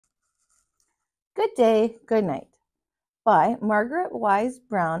Good Day, Good Night by Margaret Wise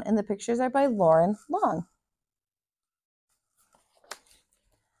Brown, and the pictures are by Lauren Long.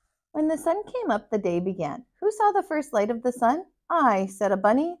 When the sun came up, the day began. Who saw the first light of the sun? I, said a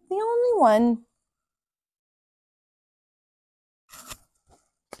bunny, the only one.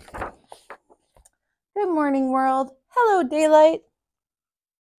 Good morning, world. Hello, daylight.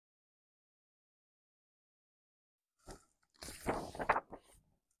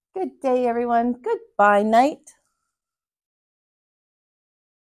 Good day, everyone. Goodbye, night.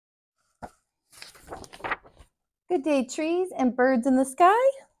 Good day, trees and birds in the sky.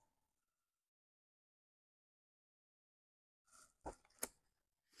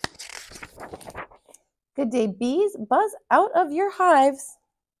 Good day, bees. Buzz out of your hives.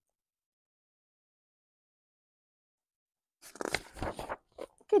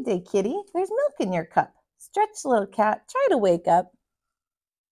 Good day, kitty. There's milk in your cup. Stretch, little cat. Try to wake up.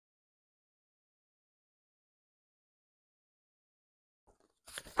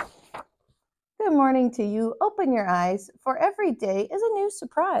 Good morning to you. Open your eyes, for every day is a new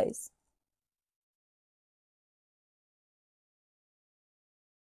surprise.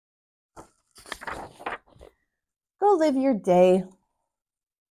 Go live your day.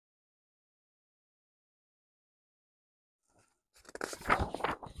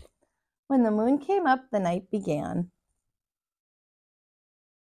 When the moon came up, the night began.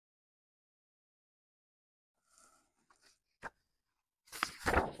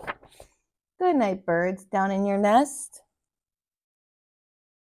 Good night, birds, down in your nest.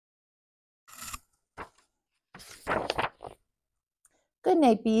 Good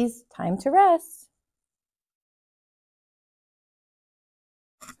night, bees, time to rest.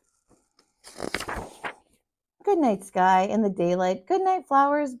 Good night, sky and the daylight. Good night,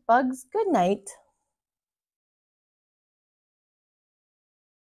 flowers, bugs, good night.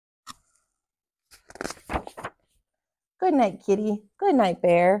 Good night, kitty. Good night,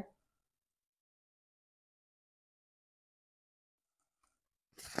 bear.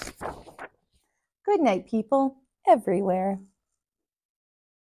 Good night, people everywhere.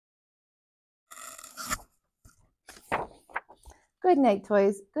 Good night,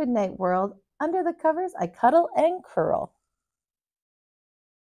 toys. Good night, world. Under the covers, I cuddle and curl.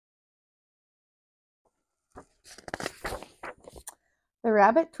 The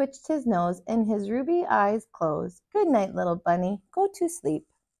rabbit twitched his nose and his ruby eyes closed. Good night, little bunny. Go to sleep.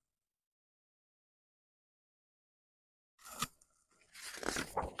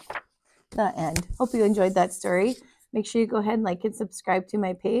 The end. Hope you enjoyed that story. Make sure you go ahead and like and subscribe to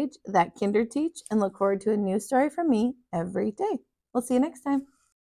my page, That Kinder Teach, and look forward to a new story from me every day. We'll see you next time.